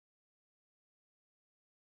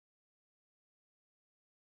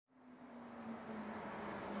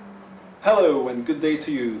Hello and good day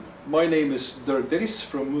to you. My name is Dirk Dirks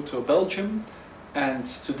from Mutoh, Belgium, and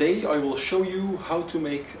today I will show you how to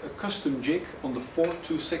make a custom jig on the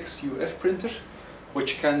 426 UF printer,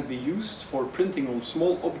 which can be used for printing on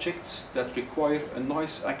small objects that require a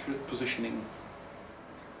nice accurate positioning.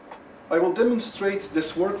 I will demonstrate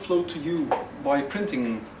this workflow to you by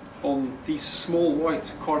printing on these small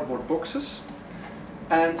white cardboard boxes,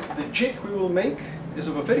 and the jig we will make is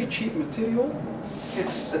of a very cheap material.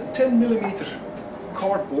 It's a 10mm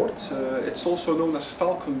cardboard, it's also known as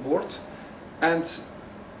falcon board, and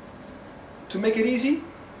to make it easy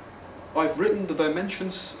I've written the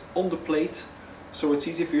dimensions on the plate, so it's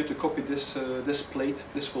easy for you to copy this, this plate.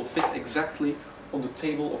 This will fit exactly on the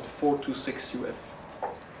table of the 426 UF.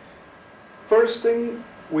 First thing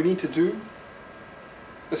we need to do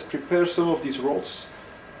is prepare some of these rods,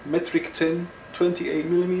 metric tin,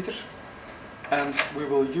 28mm, and we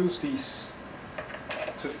will use these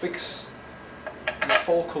to fix the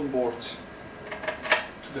falcon board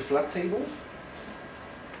to the flat table.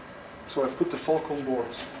 So I put the falcon board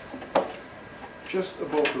just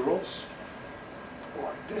above the rods,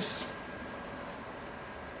 like this.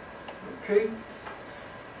 Okay,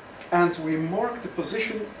 and we mark the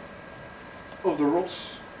position of the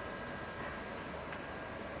rods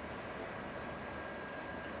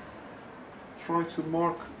try to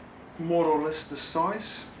mark more or less the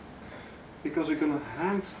size, because we're going to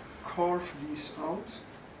hand carve these out.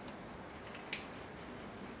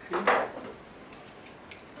 Okay.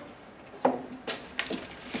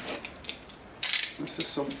 This is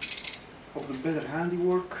some of the better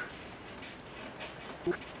handiwork.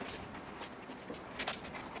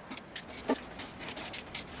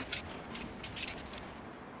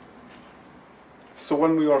 So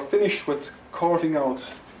when we are finished with carving out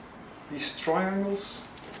these triangles,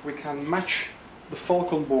 we can match the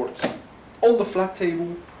falcon board on the flat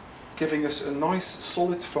table, giving us a nice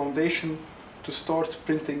solid foundation to start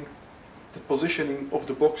printing the positioning of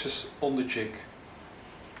the boxes on the jig.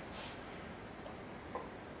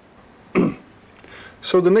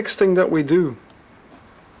 So the next thing that we do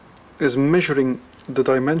is measuring the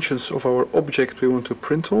dimensions of our object we want to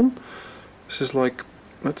print on. This is like,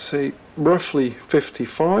 let's say, roughly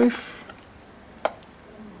 55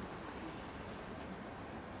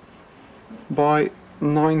 by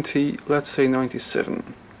 90, let's say 97.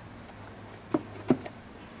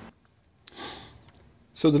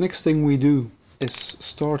 So the next thing we do is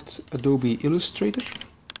start Adobe Illustrator,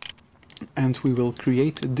 and we will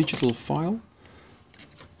create a digital file.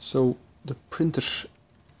 So the printer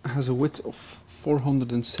has a width of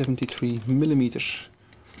 473mm,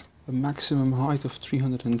 a maximum height of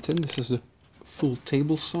 310. This is the full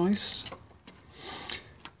table size.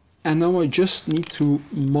 And now I just need to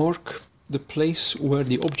mark the place where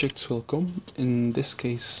the objects will come, in this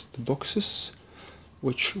case the boxes,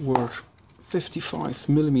 which were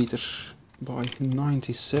 55mm by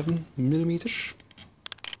 97mm.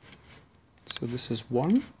 So this is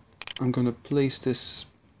one. I'm going to place this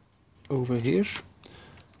over here,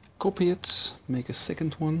 copy it, make a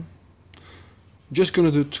second one. Just going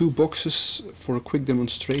to do two boxes for a quick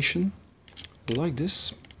demonstration, like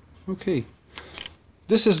this. Okay,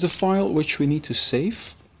 this is the file which we need to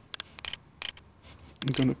save.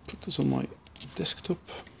 I'm going to put this on my desktop.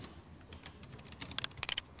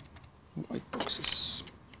 White boxes.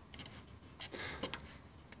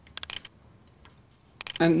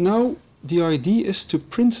 And now the idea is to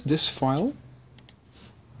print this file,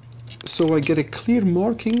 so I get a clear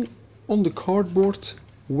marking on the cardboard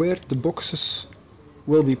where the boxes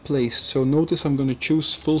will be placed. So notice I'm going to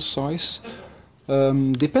choose full size.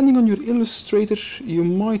 Depending on your Illustrator, you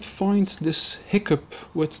might find this hiccup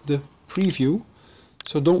with the preview.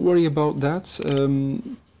 So don't worry about that.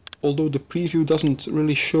 Although the preview doesn't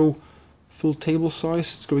really show full table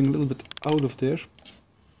size, it's going a little bit out of there.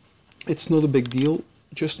 It's not a big deal.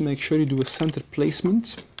 Just make sure you do a center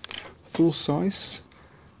placement, full size,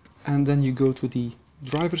 and then you go to the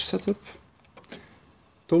driver setup.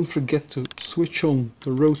 Don't forget to switch on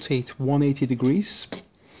the rotate 180 degrees.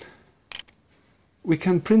 We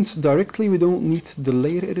can print directly, we don't need the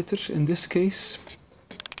layer editor in this case.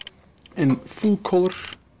 In full color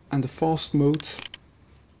and the fast mode.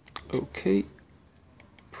 Okay,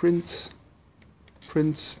 print,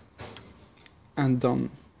 print, and done.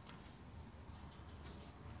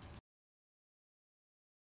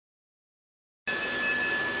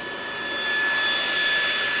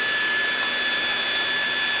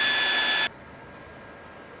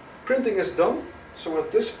 Printing is done, so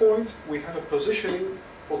at this point we have a positioning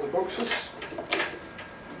for the boxes.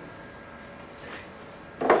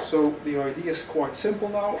 So the idea is quite simple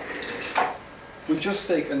now. We just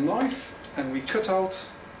take a knife and we cut out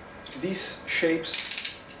these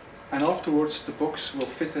shapes, and afterwards the box will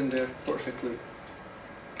fit in there perfectly.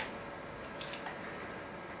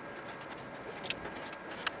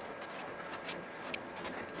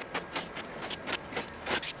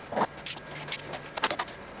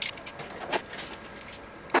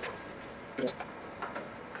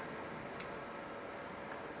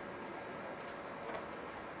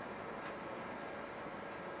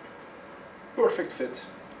 Perfect fit.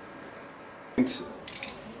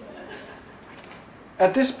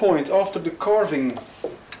 At this point, after the carving,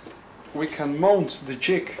 we can mount the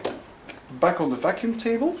jig back on the vacuum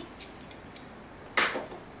table,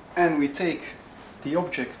 and we take the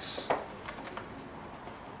objects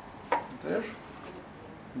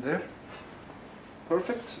there,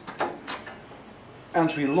 perfect,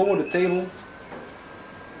 and we lower the table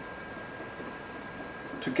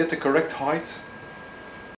to get the correct height.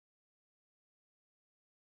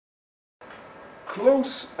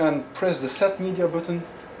 Close and press the set media button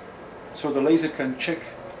so the laser can check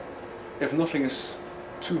if nothing is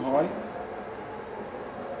too high.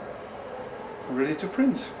 Ready to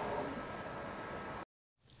print.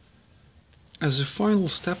 As a final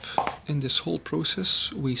step in this whole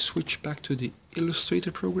process, we switch back to the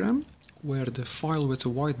Illustrator program, where the file with the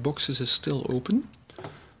white boxes is still open.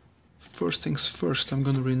 First things first, I'm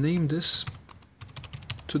going to rename this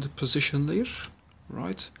to the position layer,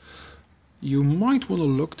 right? You might want to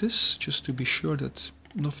lock this just to be sure that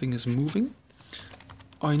nothing is moving.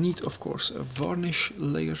 I need, of course, a varnish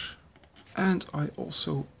layer, and I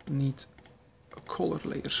also need a color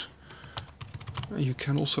layer. You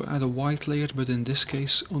can also add a white layer, but in this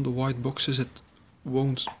case on the white boxes it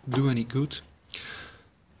won't do any good.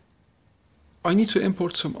 I need to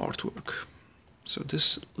import some artwork. So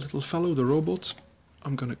this little fellow, the robot,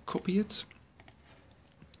 I'm gonna copy it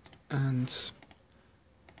and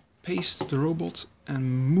paste the robot and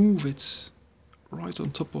move it right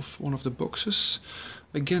on top of one of the boxes.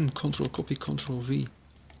 Again, Ctrl copy, Ctrl V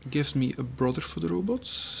gives me a border for the robot,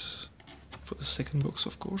 for the second box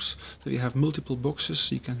of course. So you have multiple boxes,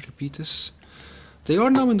 so you can repeat this. They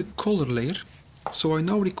are now in the color layer, so I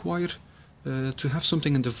now require to have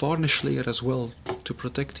something in the varnish layer as well to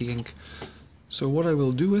protect the ink. So what I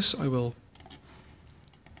will do is I will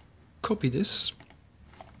copy this.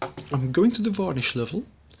 I'm going to the varnish level.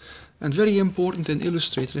 And very important in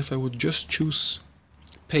Illustrator, if I would just choose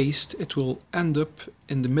paste, it will end up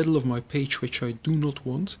in the middle of my page, which I do not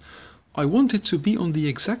want. I want it to be on the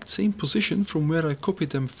exact same position from where I copied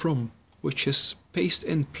them from, which is paste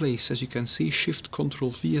in place. As you can see, Shift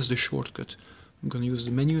Ctrl V is the shortcut. I'm going to use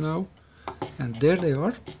the menu now, and there they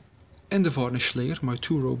are in the varnish layer, my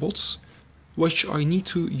two robots, which I need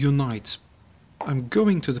to unite. I'm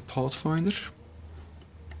going to the Pathfinder,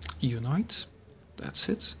 unite, that's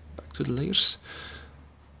it. To the layers.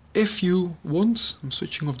 If you want, I'm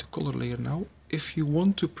switching off the color layer now, if you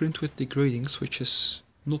want to print with degradings, which is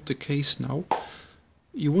not the case now,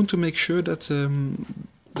 you want to make sure that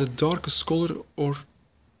the darkest color, or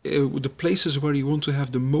the places where you want to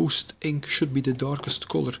have the most ink, should be the darkest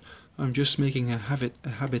color. I'm just making a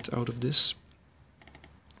habit out of this.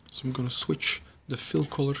 So I'm going to switch the fill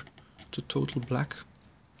color to total black.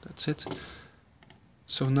 That's it.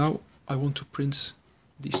 So now I want to print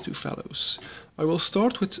these two fellows. I will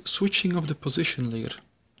start with switching of the position layer.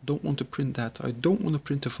 Don't want to print that. I don't want to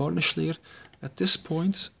print the varnish layer. At this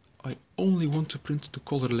point I only want to print the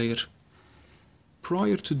color layer.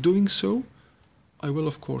 Prior to doing so, I will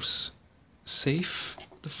of course save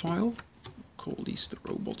the file. Call these the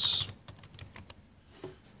robots.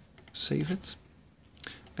 Save it.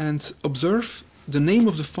 And observe the name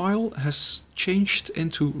of the file has changed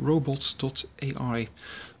into robots.ai.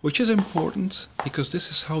 Which is important because this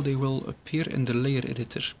is how they will appear in the layer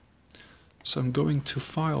editor. So I'm going to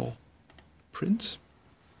File, Print,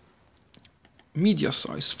 Media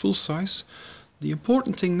Size, Full Size. The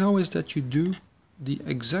important thing now is that you do the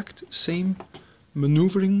exact same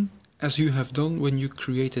maneuvering as you have done when you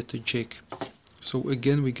created the jig. So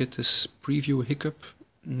again we get this preview hiccup,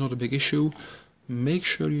 not a big issue. Make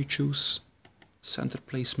sure you choose center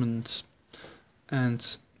placement,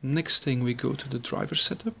 and next thing we go to the driver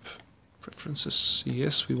setup, preferences,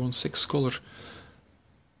 yes, we want 6 color.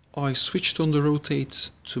 I switched on the rotate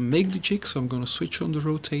to make the jig, so I'm going to switch on the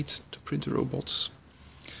rotate to print the robots.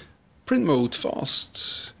 Print mode,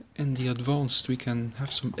 fast. In the advanced we can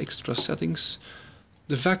have some extra settings.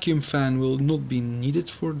 The vacuum fan will not be needed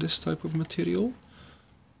for this type of material.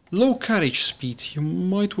 Low carriage speed, you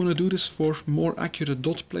might want to do this for more accurate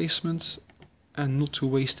dot placement and not to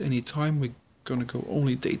waste any time. We're gonna go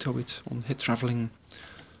only data width on head traveling.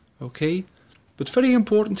 Okay, But very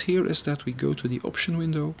important here is that we go to the option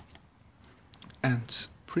window and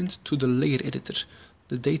print to the layer editor.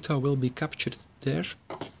 The data will be captured there,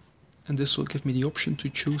 and this will give me the option to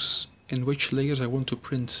choose in which layers I want to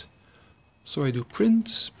print. So I do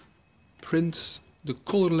print, the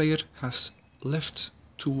color layer has left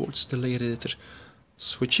towards the layer editor.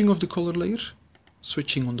 Switching off the color layer,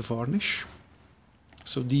 switching on the varnish.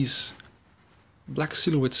 So these black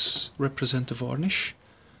silhouettes represent the varnish.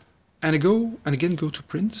 And again go to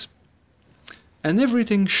print. And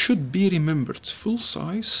everything should be remembered. Full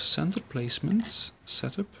size, center placement,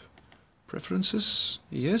 setup, preferences,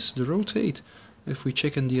 yes, the rotate. If we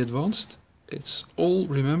check in the advanced, it's all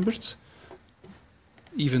remembered.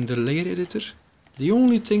 Even the layer editor. The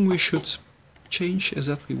only thing we should change is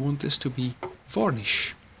that we want this to be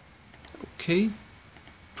varnish. Okay,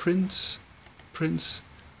 print,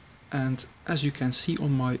 and as you can see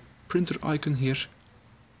on my printer icon here,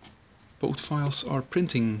 both files are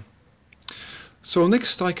printing. So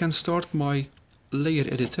next I can start my layer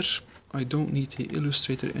editor. I don't need the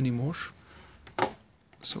Illustrator anymore.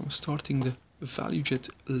 So I'm starting the ValueJet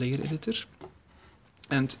layer editor.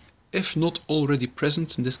 And if not already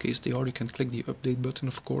present, in this case they are, you can click the update button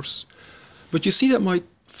of course. But you see that my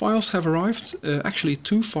files have arrived, actually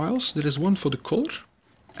two files. There is one for the color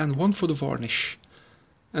and one for the varnish.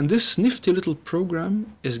 And this nifty little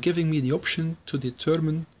program is giving me the option to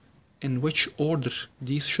determine in which order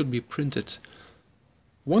these should be printed.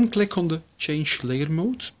 One click on the change layer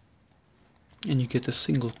mode and you get the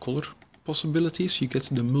single color possibilities, you get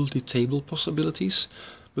the multi-table possibilities,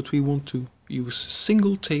 but we want to use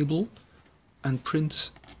single table and print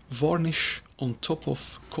varnish on top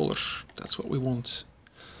of color. That's what we want.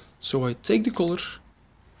 So I take the color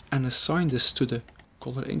and assign this to the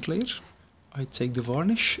color ink layer. I take the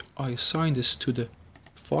varnish, I assign this to the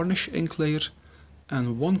varnish ink layer,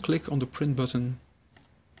 and one click on the print button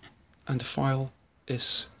and the file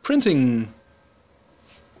is printing.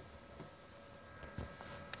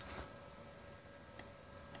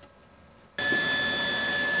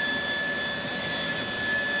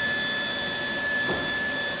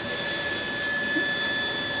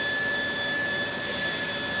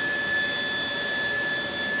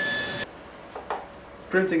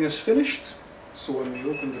 Printing is finished, so when we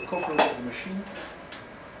open the cover of the machine,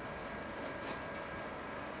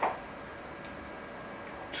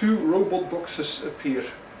 two robot boxes appear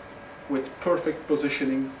with perfect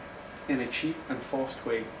positioning in a cheap and fast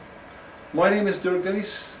way. My name is Dirk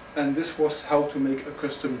Dennis, and this was how to make a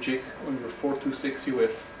custom jig on your 426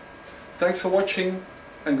 UF. Thanks for watching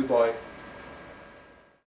and goodbye.